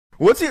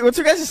What's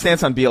your guys'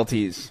 stance on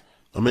BLTs?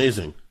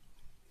 Amazing.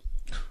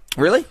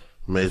 Really?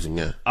 Amazing,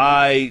 yeah.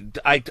 I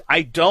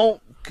don't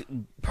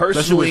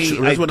personally.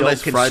 Especially with a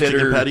nice fried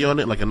chicken patty on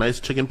it, like a nice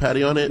chicken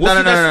patty on it. No.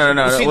 Well,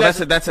 that's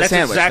a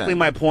sandwich. Exactly then.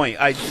 my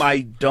point.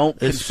 I don't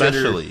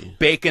consider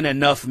bacon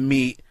enough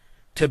meat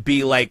to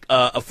be like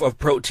a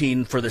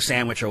protein for the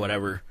sandwich or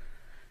whatever.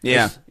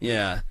 Yeah,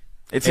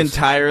 It's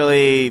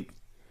entirely.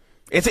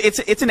 It's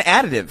an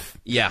additive.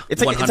 Yeah,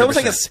 it's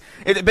almost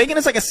like bacon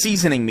is like a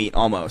seasoning meat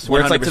almost,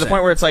 where 100%. It's like to the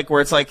point where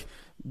it's like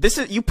this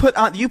is you put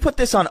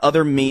this on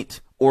other meat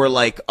or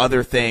like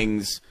other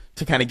things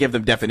to kind of give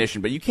them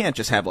definition, but you can't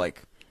just have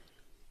like.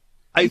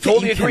 I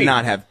totally agree.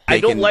 Cannot have bacon. I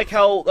don't like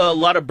how a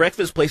lot of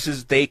breakfast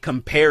places they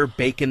compare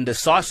bacon to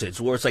sausage,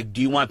 where it's like,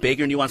 do you want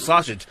bacon or do you want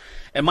sausage?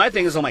 And my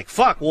thing is, I'm like,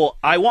 fuck. Well,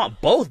 I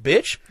want both,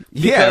 bitch.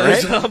 Yeah,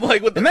 right. I'm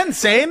like, isn't that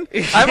insane?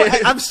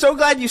 I'm so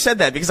glad you said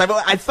that because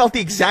I felt the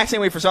exact same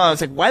way for sausage. I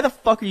was like, why the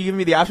fuck are you giving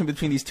me the option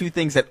between these two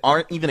things that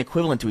aren't even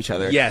equivalent to each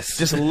other? Yes.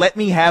 Just let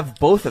me have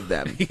both of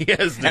them.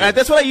 Yes, dude. And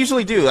that's what I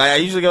usually do. I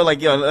usually go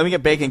like, let me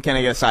get bacon. Can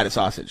I get a side of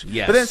sausage?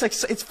 Yes. But then it's like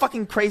it's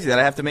fucking crazy that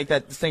I have to make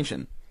that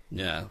distinction.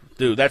 Yeah,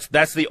 dude, that's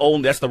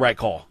the right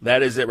call.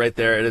 That is it right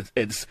there.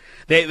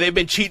 They've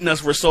been cheating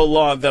us for so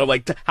long that I'm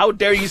like, how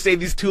dare you say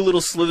these two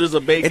little slithers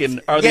of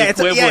bacon are the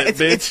equivalent,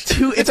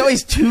 bitch? It's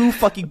always two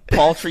fucking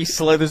paltry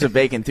slithers of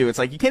bacon too. It's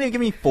like you can't even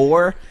give me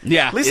 4.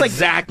 Yeah, at least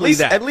exactly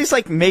that. At least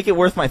like make it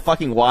worth my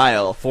fucking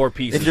while. 4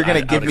 pieces. If you're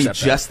gonna give me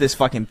just this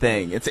fucking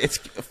thing, it's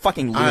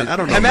fucking. I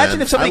don't know.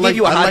 Imagine if somebody gave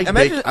you a hot. I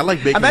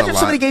like bacon. Imagine if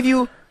somebody gave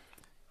you.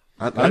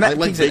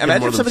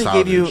 Imagine somebody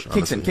gave you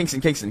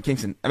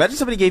Kingston. Imagine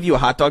somebody gave you a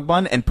hot dog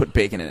bun and put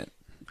bacon in it,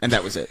 and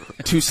that was it.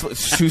 Two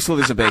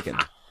slithers of bacon.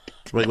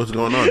 Wait, what's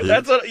going on, dude? Dude.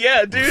 What's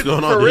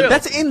going on, for real.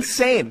 That's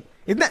insane.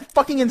 Isn't that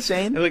fucking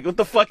insane? Like, what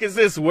the fuck is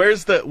this?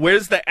 Where's the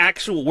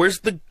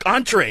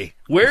entree?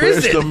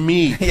 Where's the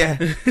meat? Yeah.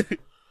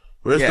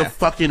 Where's the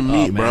fucking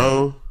meat,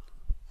 bro?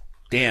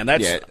 Damn,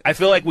 I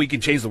feel like we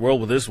can change the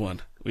world with this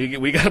one.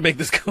 We gotta make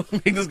this go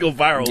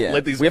viral. Yeah.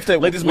 Let these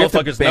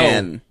motherfuckers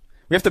know.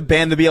 We have to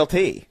ban the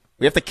BLT.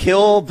 We have to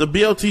kill the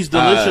BLT's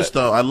delicious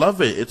though. I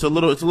love it. It's a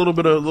little bit. It's a little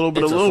bit of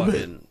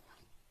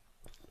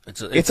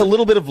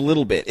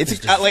little bit.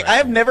 It's like I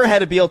have never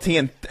had a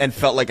BLT and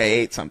felt like I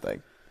ate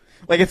something.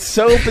 Like it's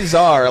so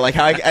bizarre. Like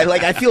how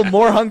I feel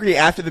more hungry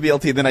after the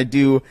BLT than I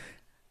do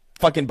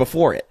fucking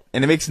before it,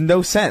 and it makes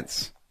no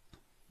sense.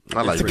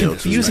 I like it's a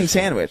confusing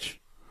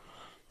sandwich.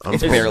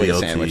 It's barely a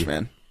sandwich,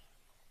 man.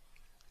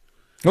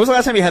 When was the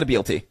last time you had a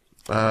BLT?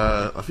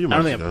 A few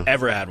months ago. I don't think I've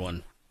ever had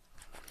one.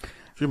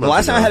 The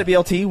last time I had a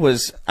BLT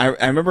was, I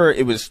remember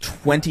it was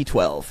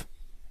 2012.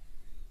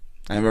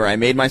 I remember I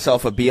made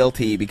myself a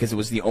BLT because it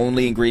was the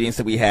only ingredients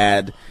that we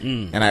had,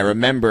 and I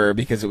remember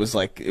because it was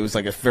like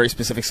a very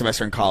specific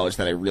semester in college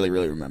that I really,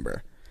 really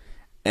remember.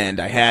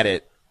 And I had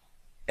it,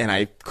 and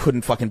I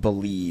couldn't fucking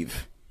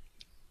believe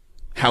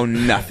how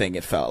nothing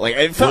it felt. Like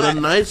it felt a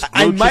nice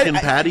grilled chicken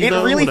patty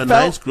though. Really a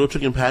nice grilled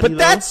chicken patty but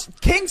that's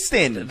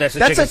Kingston. That's a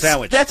chicken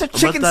sandwich. That's a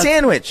chicken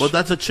sandwich. Well,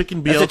 that's a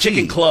chicken BLT. That's a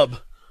chicken club.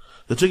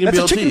 The chicken That's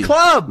BLT. That's a chicken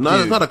club.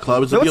 No, it's not a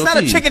club. It's a BLT. No,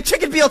 it's not a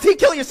chicken BLT.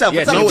 Kill yourself.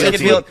 Yeah, it's not a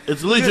chicken BLT.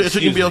 It's literally a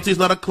chicken BLT. It's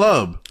not a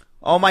club.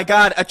 Oh my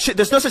god!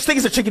 There's no such thing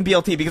as a chicken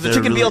BLT because a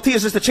chicken BLT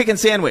is just a chicken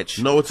sandwich.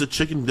 No, it's a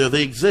chicken.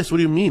 They exist. What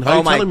do you mean? How are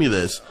you telling me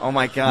this? Oh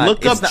my god!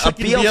 Look up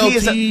chicken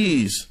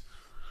BLTs.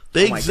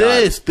 They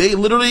exist. They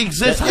literally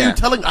exist. How are you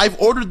telling? I've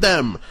ordered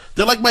them.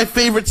 They're like my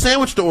favorite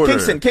sandwich to order.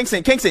 Kingston.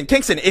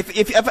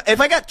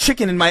 If I got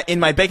chicken in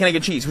my bacon, egg,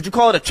 and cheese, would you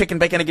call it a chicken,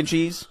 bacon, egg, and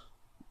cheese?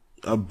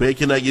 A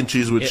bacon, egg, and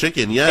cheese with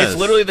chicken, yes. It's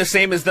literally the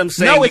same as them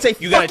saying... No, it's a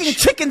fucking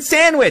chicken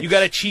sandwich! You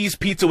got a cheese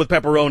pizza with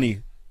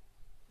pepperoni.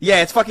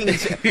 Yeah, it's fucking... or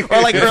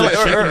like...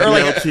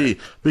 BLT.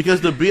 Because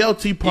the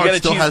BLT part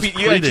still has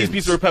credence. You got a cheese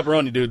pizza with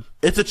pepperoni, dude.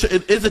 It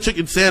is a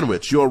chicken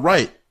sandwich, you're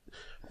right.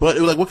 But it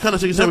was like, what kind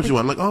of chicken sandwich you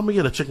want? I'm like, oh, I'm gonna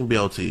get a chicken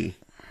BLT.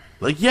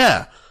 Like,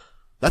 yeah.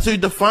 That's how you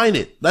define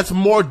it. That's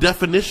more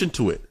definition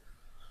to it.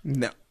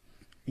 No.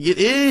 It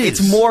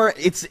is.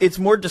 It's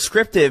more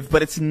descriptive,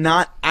 but it's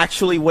not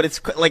actually what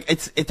it's like.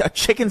 It's a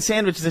chicken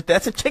sandwich.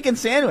 That's a chicken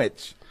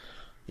sandwich.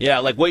 Yeah,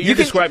 like what you're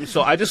describing.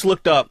 So I just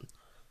looked up.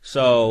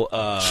 So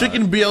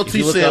chicken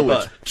BLT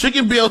sandwich,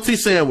 chicken BLT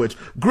sandwich,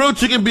 grilled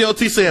chicken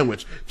BLT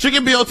sandwich,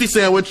 chicken BLT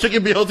sandwich,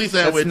 chicken BLT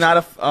sandwich. That's not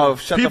a. Oh,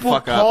 shut the fuck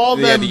up. People call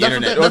them. The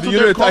internet. That's what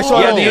they're called. I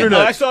saw the internet.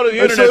 I saw the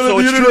internet, so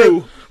it's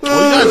true.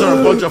 Well, you guys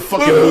are a bunch of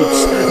fucking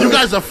mooks. You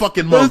guys are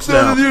fucking mooks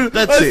now.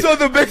 That's it. I saw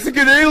the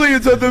Mexican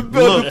aliens on the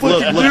Look.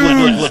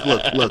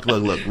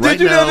 Did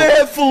you know they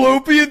have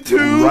fallopian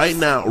tubes? Right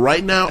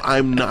now,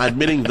 I'm not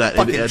admitting that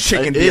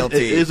it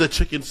is a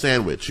chicken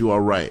sandwich. You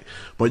are right.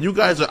 But you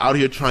guys are out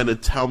here trying to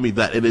tell me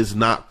that it is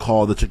not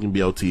called a chicken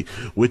BLT,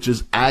 which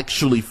is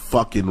actually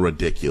fucking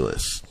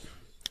ridiculous.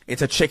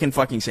 It's a chicken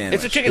fucking sandwich.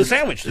 It's a chicken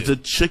sandwich, dude. It's a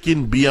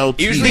chicken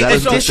BLT. Usually, that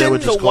is what the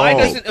sandwich is called. Why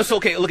doesn't? It's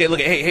okay. Look.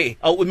 Hey.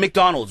 With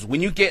McDonald's,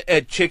 when you get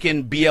a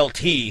chicken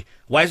BLT,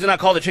 why is it not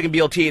called a chicken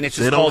BLT and it's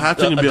just called a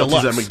deluxe? They don't have chicken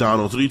BLTs at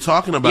McDonald's. What are you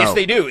talking about? Yes,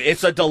 they do.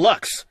 It's a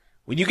deluxe.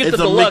 When you get the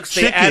deluxe,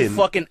 they add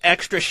fucking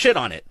extra shit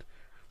on it.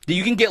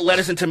 You can get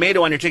lettuce and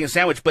tomato on your chicken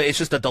sandwich, but it's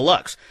just a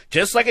deluxe.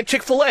 Just like a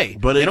Chick-fil-A.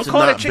 But they don't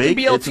call it a chicken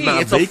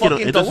BLT. It's a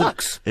fucking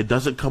deluxe. It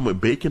doesn't come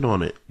with bacon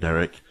on it,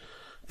 Derek.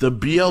 The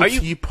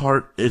BLT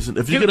part isn't.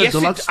 If you get a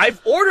deluxe,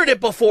 I've ordered it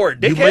before.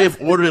 Dickhead. You may have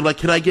ordered it. Like,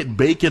 can I get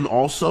bacon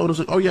also? And it's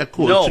like, oh yeah,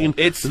 cool. No,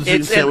 it's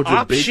an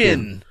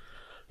option.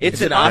 It's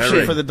an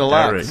option for the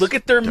deluxe. Look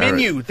at their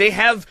menu. They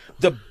have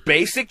the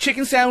basic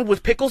chicken sandwich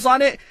with pickles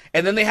on it,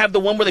 and then they have the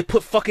one where they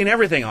put fucking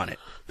everything on it.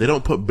 They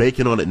don't put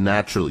bacon on it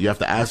naturally. You have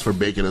to ask for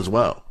bacon as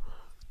well.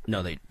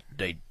 No, they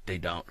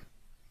don't.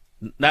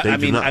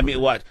 I mean,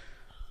 what?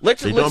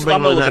 Let's don't bake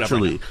it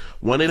naturally.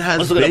 When it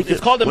has bacon,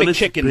 it's called the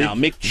McChicken now.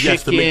 McChicken.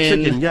 Yes, the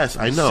McChicken. Yes,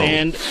 I know.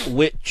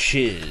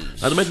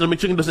 Sandwiches. Not to mention, the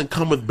McChicken doesn't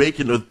come with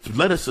bacon or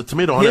lettuce or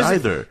tomato on it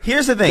either.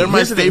 Here's the thing. They're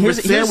my favorite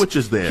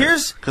sandwiches there.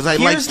 Because I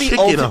like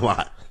chicken a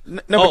lot.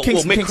 No,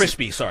 Kingston,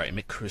 McCrispy. Sorry,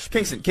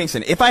 McCrispy.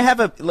 Kingston. If I have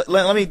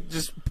let me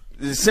just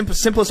the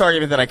simplest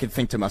argument that I could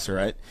think to muster,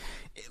 right?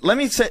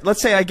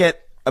 Let's say I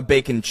get a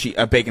bacon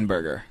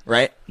burger,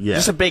 right? Yeah.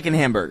 Just a bacon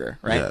hamburger,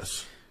 right?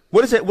 Yes.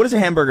 What does a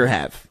hamburger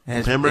have?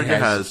 Hamburger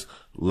has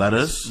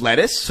lettuce,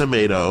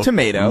 tomato,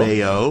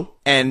 mayo,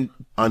 and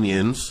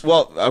onions.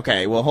 Well,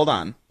 okay. Well, hold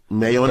on.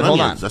 Mayo and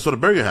onions. That's what a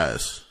burger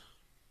has.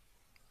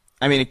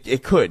 I mean,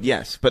 it could,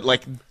 yes, but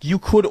like you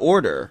could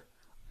order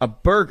a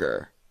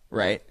burger,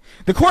 right?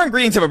 The core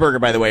ingredients of a burger,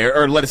 by the way,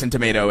 are lettuce and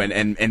tomato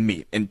and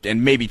meat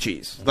and maybe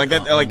cheese. Like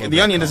that. Like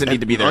the onion doesn't need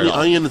to be there.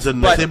 Onion is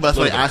that's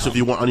why I asked if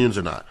you want onions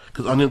or not,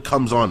 because onion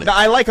comes on it. No,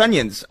 I like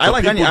onions.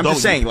 I'm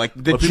just saying, like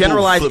the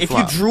generalized. If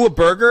you drew a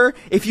burger,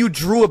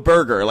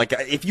 like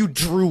if you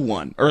drew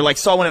one or like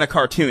saw one in a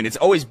cartoon, it's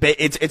always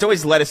it's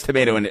always lettuce,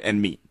 tomato,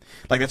 and meat.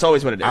 Like that's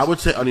always what it is. I would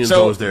say onions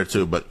always there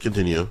too, but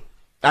continue.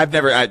 I've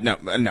never. No.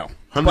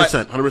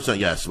 100%,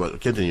 yes, but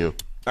continue.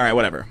 All right,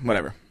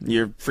 whatever.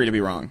 You're free to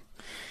be wrong.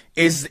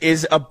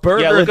 Is a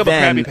burger look up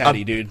then a Krabby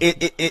Patty, dude.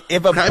 If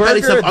a Krabby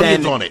burger have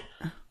then onions on it,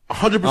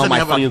 100%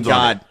 have onions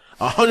on it.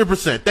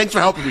 100%. Thanks for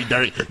helping me,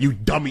 Derek. You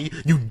dummy.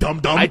 You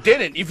dumb. I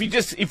didn't. If you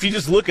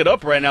just look it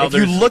up right now, if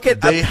you look at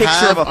a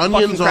picture of a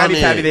fucking Krabby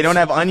Patty, they don't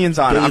have onions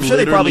on it. I'm sure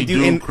they probably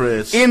do.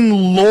 Chris.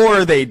 In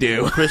lore, they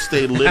do. Chris,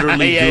 they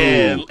literally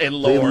do. In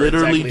lore, they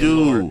literally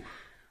do.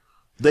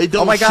 They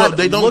don't. Oh my God!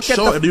 They don't look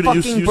show at the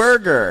fucking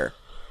burger.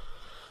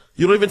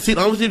 You don't even see. I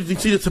don't even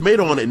see the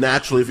tomato on it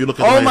naturally. If you look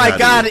at. Oh my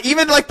God!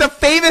 Even like the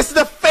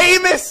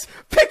famous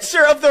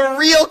picture of the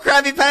real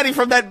Krabby Patty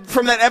from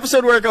that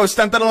episode where it goes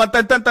dun dun dun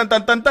dun dun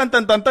dun dun dun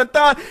dun dun dun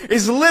dun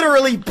is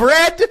literally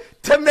bread,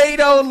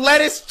 tomato,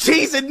 lettuce,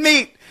 cheese, and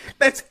meat.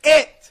 That's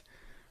it.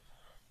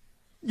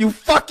 You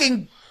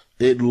fucking.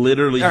 It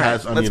literally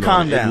has onion on it. Let's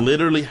calm down. It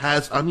literally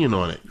has onion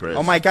on it, Chris.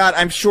 Oh my God!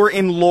 I'm sure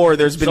in lore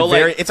there's been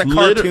it's a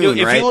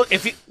cartoon, right?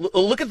 If you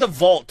look at the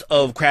vault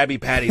of Krabby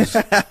Patties,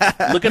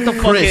 look at the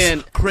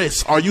fucking.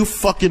 Chris, are you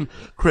fucking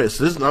Chris?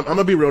 I'm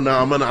gonna be real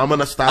now. I'm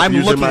gonna stop. I'm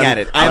looking at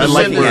it. I'm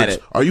looking at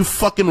it. Are you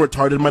fucking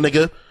retarded, my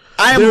nigga?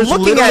 I am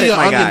looking at it,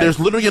 my guy. There's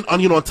literally an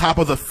onion on top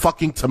of the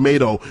fucking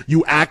tomato.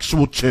 You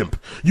actual chimp.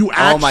 You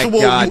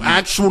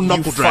actual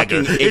knuckle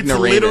dragger. It's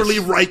literally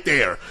right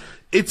there.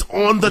 It's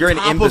on the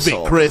top of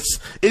it, Chris.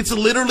 It's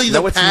literally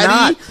the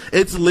patty.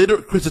 It's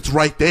literally, Chris, it's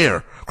right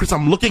there. Chris,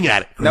 I'm looking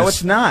at it. Chris. No,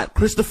 it's not.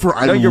 Christopher,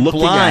 I'm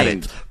looking at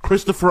it.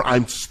 Christopher,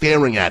 I'm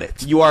staring at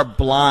it. You are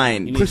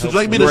blind. Chris, would you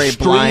like me to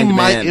stream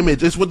my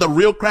image? It's with the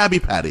real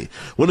Krabby Patty.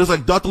 When it's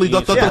like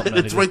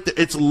it's right there.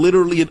 It's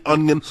literally an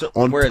onion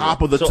on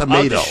top of the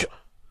tomato.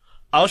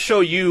 I'll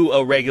show you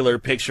a regular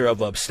picture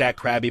of a stacked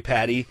Krabby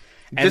Patty.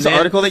 This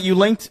article that you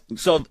linked,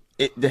 so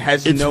it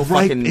has no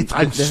fucking.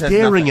 I'm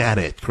staring at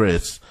it,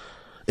 Chris.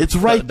 It's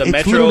right. The it's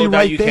Metro.uk,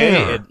 right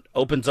there. it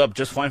opens up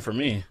just fine for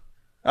me.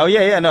 Oh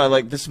yeah, no,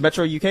 like this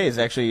Metro UK is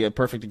actually a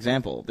perfect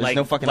example. There's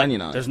no fucking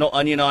onion on it. There's no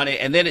onion on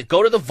it, and then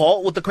go to the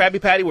vault with the Krabby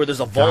Patty where there's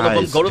a vault of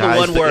them. Go to the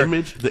one where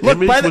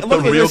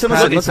listen.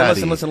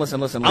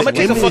 I'm gonna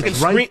take a fucking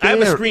screen. I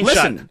have a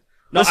screenshot.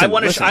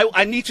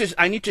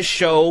 I need to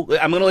show.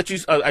 I'm gonna let you.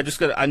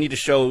 I need to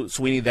show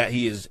Sweeney that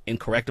he is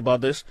incorrect about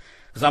this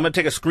because I'm gonna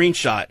take a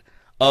screenshot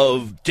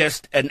of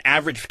just an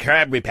average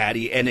Krabby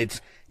Patty, and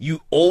it's.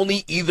 You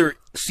only either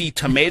see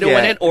tomato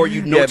in it, or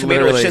tomato.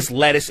 Literally. It's just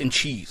lettuce and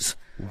cheese.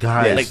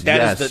 Guys,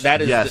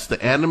 the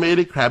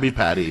animated Krabby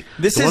Patty.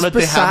 This the is one that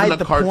they have in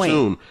the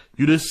cartoon. Point.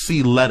 You just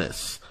see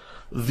lettuce.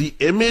 The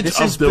image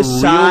of the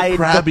real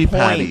Krabby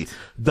Patty,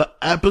 the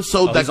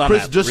episode that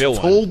Chris just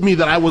told me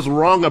that I was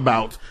wrong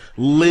about,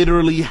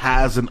 literally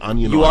has an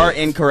onion on it. You are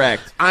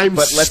incorrect. I'm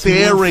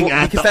staring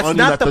at the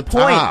onion at the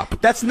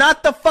top. That's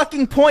not the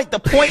fucking point. The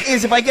point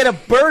is if I get a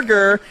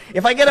burger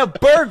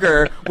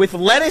with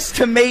lettuce,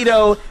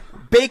 tomato,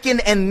 bacon,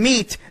 and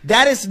meat,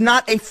 that is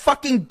not a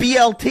fucking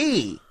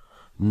BLT.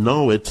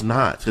 No, it's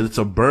not. It's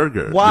a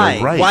burger. Why?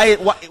 You're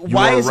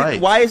right.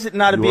 Why is it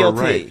not a BLT?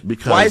 Right,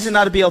 because why is it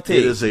not a BLT?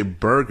 It is a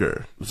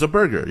burger. It's a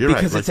burger. You're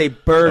because it's a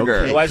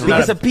burger. Okay,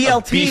 because a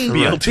BLT.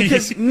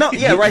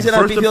 Because why is it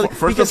not a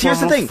BLT? Because here's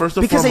the thing.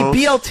 Because a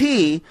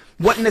BLT,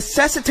 what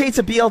necessitates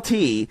a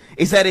BLT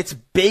is that it's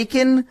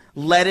bacon,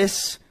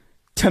 lettuce,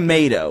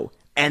 tomato,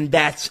 and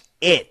that's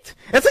it.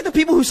 That's like the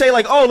people who say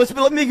like, oh, let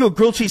me make you a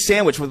grilled cheese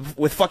sandwich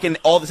with fucking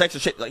all this extra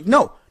shit. Like,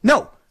 no,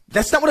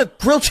 that's not what a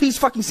grilled cheese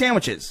fucking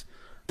sandwich is.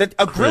 That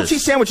a grilled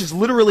cheese sandwich is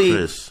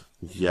literally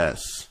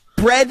yes.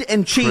 bread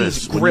and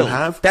cheese grilled.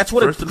 That's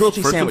what a grilled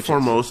cheese sandwich is. First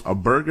and foremost, a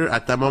burger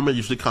at that moment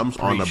usually comes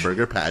on a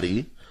burger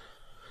patty.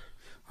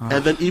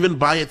 And then even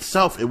by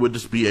itself, it would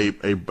just be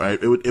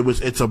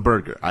it's a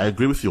burger. I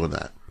agree with you on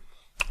that.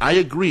 I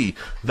agree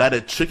that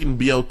a chicken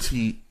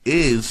BLT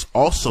is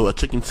also a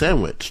chicken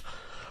sandwich.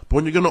 But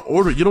when you're going to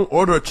order, you don't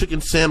order a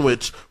chicken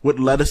sandwich with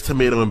lettuce,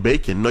 tomato, and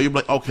bacon. No, you're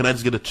like, oh, can I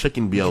just get a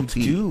chicken BLT?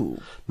 You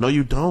do. No,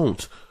 you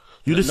don't.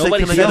 You just say,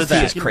 can I get a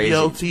chicken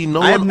BLT?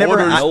 No I've one never,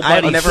 orders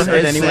I've never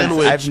heard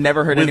anyone. I've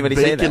never heard anybody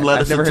say that.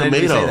 I've never heard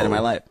anybody say that in my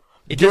life.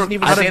 It doesn't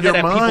even say that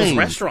at people's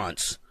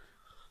restaurants.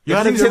 You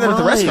don't even say that at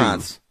the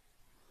restaurants.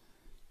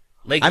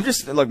 Like, I'm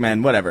just look,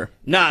 man. Whatever.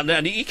 Nah,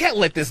 you can't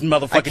let this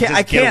motherfucker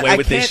just get away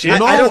with this shit.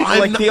 No, I don't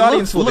like the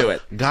audience will do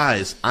it.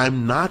 Guys,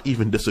 I'm not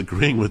even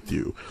disagreeing with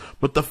you,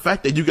 but the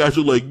fact that you guys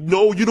are like,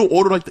 no, you don't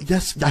order like that.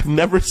 Yes, I've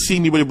never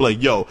seen anybody be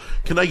like, yo,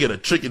 can I get a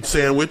chicken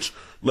sandwich?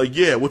 Like,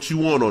 yeah, what you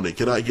want on it?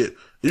 Can I get?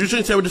 Your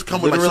chicken sandwiches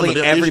come with like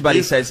literally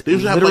everybody says.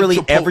 Literally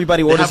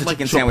everybody orders a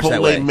chicken sandwich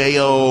that way.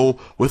 Mayo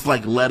with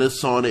like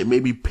lettuce on it,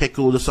 maybe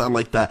pickles or something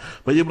like that.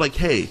 But you're like,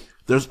 hey.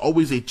 There's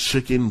always a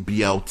chicken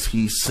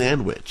BLT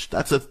sandwich.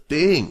 That's a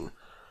thing.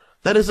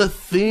 That is a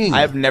thing.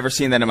 I've never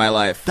seen that in my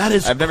life.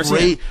 I've never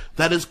seen it.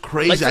 That is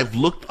crazy. Like, I've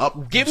looked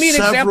up. Give me an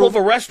example of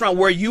a restaurant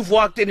where you've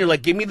walked in and you're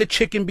like, give me the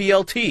chicken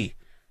BLT.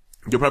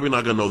 You're probably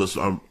not going to know this.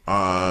 Let me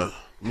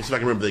see if I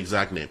can remember the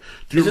exact name.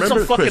 Do you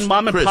remember, it some fucking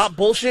mom and pop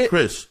bullshit?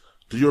 Chris,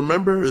 do you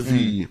remember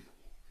the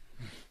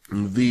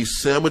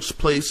sandwich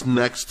place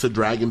next to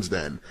Dragon's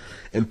Den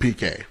in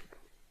PK?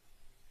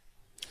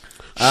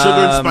 Sugar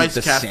and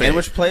Spice Cafe.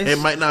 Sandwich place? It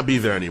might not be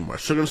there anymore.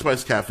 Sugar and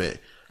Spice Cafe.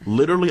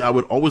 Literally, I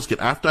would always get,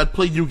 after I'd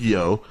play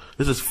Yu-Gi-Oh!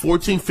 This is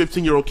 14,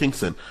 15-year-old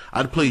Kingston.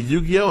 I'd play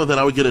Yu-Gi-Oh! And then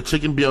I would get a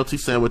chicken BLT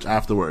sandwich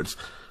afterwards.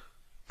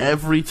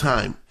 Every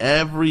time.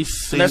 Every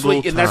single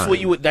time. And that's what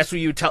you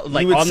would tell,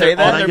 like, on their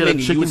menu.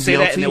 You would say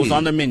that and it was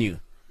on their menu.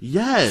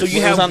 Yes. So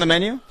it was on the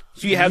menu?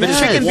 So you have the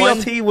chicken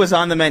BLT was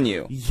on the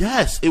menu.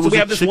 Yes. It was. So we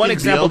have this one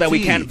example that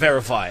we can't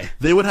verify.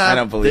 They would have, I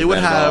don't believe They would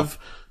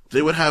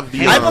have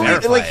the. I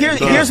believe. Like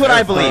here's what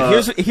I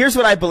believe. Here's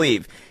what I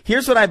believe.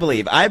 Here's what I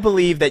believe. I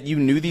believe that you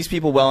knew these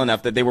people well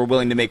enough that they were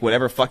willing to make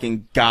whatever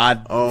fucking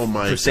forsaken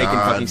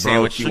fucking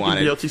sandwich you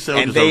wanted,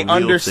 and they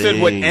understood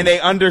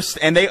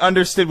they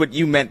understood what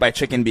you meant by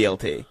chicken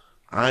BLT.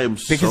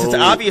 Because it's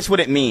obvious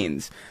what it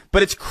means,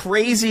 but it's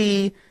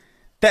crazy.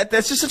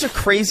 That's just such a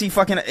crazy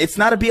fucking. It's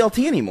not a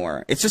BLT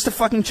anymore. It's just a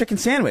fucking chicken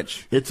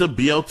sandwich. It's a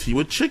BLT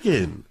with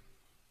chicken.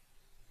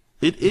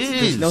 It is.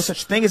 There's no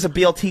such thing as a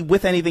BLT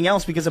with anything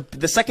else because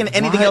the second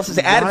anything else is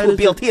added to a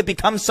BLT, it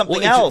becomes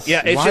something else.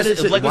 Yeah, it's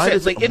just like we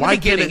said. Like in the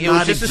beginning, it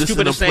was just as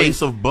stupid as saying.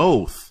 Place of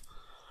both.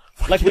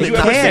 Like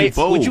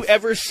would you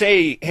ever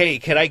say, "Hey,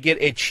 can I get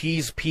a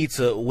cheese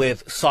pizza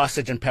with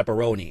sausage and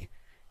pepperoni?"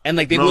 And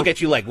like they look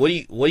at you like, "What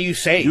are you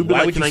saying?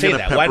 Why would you say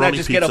that? Why not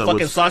just get a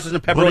fucking sausage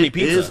and pepperoni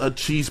pizza?" It is a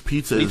cheese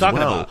pizza as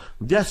well.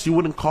 Yes, you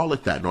wouldn't call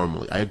it that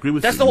normally. I agree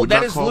with you.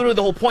 That is literally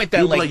the whole point.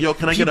 That like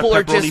people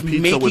are just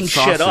making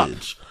shit up.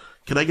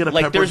 Can I get a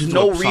like? There's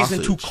no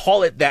reason to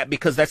call it that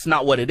because that's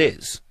not what it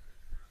is.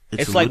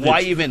 It's like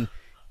why even?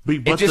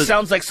 It just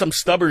sounds like some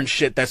stubborn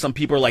shit that some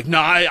people are like,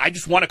 nah, I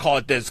just want to call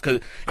it this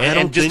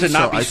and just to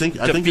not be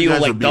to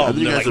feel like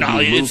dumb. They're like, nah,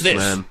 it's this.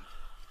 Man.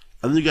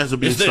 I think you guys are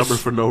being stubborn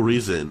for no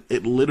reason.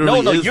 It literally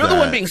is. No, you're the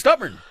one being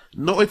stubborn.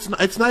 No, it's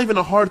not. It's not even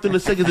a hard thing to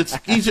say because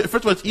it's easier.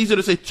 First of all, it's easier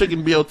to say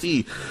chicken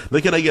BLT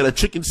than can I get a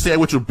chicken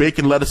sandwich with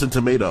bacon, lettuce, and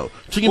tomato.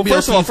 Chicken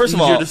BLT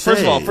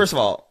first of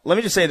all, let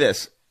me just say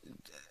this.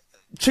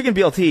 Chicken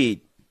BLT,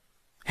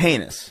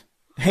 heinous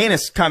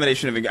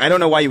combination of. I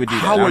don't know why you would do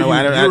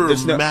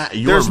that.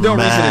 There's no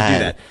reason to do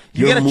that.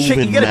 You get a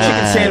chicken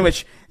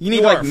sandwich. You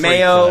need like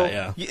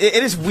mayo.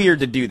 It is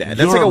weird to do that.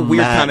 That's like a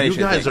weird combination.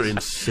 You guys are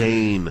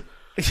insane.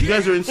 You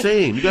guys are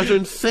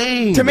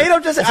insane. Tomato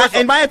doesn't.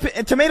 In my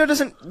opinion, tomato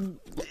doesn't.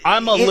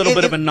 I'm a little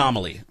bit of an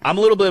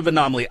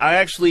anomaly. I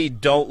actually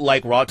don't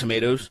like raw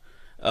tomatoes.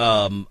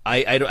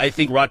 I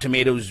think raw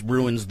tomatoes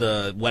ruins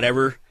the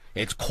whatever.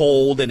 It's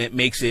cold and it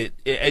makes it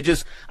I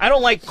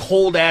don't like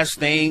cold ass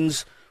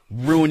things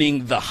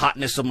ruining the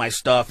hotness of my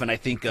stuff. And I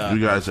think,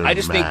 you guys are I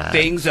just think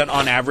things that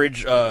on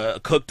average,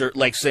 cooked or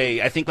like say,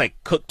 I think like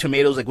cooked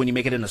tomatoes, like when you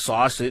make it in a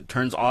sauce, it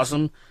turns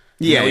awesome.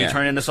 You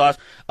turn it into sauce.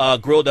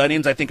 Grilled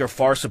onions, I think are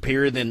far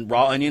superior than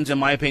raw onions in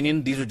my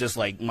opinion. These are just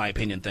like my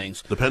opinion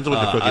things. Depends on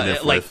what you're cooking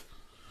it with.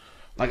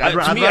 Like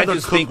to me, I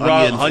just think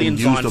raw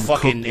onions on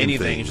fucking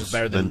anything is just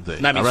better than.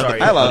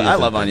 I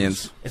love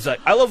onions. It's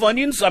like I love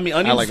onions. I mean,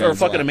 onions are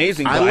fucking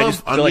amazing. But I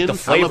just feel like the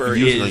flavor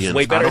is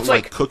way better. It's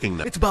like cooking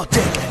them. It's about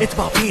dick. It's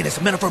about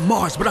penis. Men are from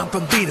Mars, but I'm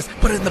from Venus.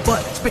 Put it in the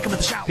butt. Stick them in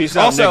the shower.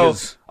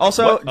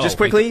 Also, just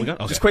quickly.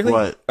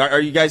 What?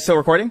 Are you guys still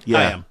recording? Yeah.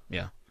 I am.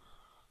 Yeah.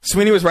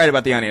 Sweeney was right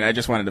about the onion. I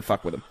just wanted to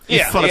fuck with him.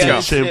 Yeah,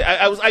 let's go.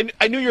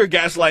 I knew you were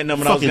gaslighting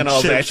him, and I was gonna.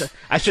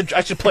 I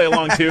should play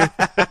along too.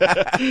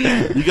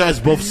 You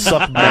guys both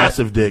suck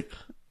massive dick.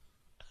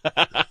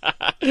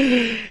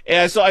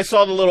 And so I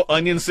saw the little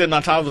onion sitting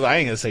on top of it. I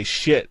ain't gonna say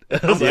shit. You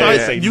saw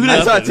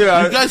it too.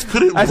 You guys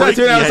couldn't. I saw it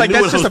too. And I was like,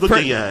 that's just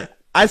a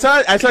I saw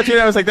it too.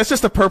 And I was like, that's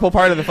just the purple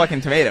part of the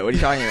fucking tomato. What are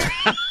you talking about?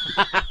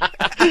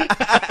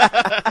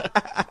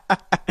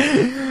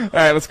 All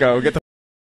right, let's go. We'll get the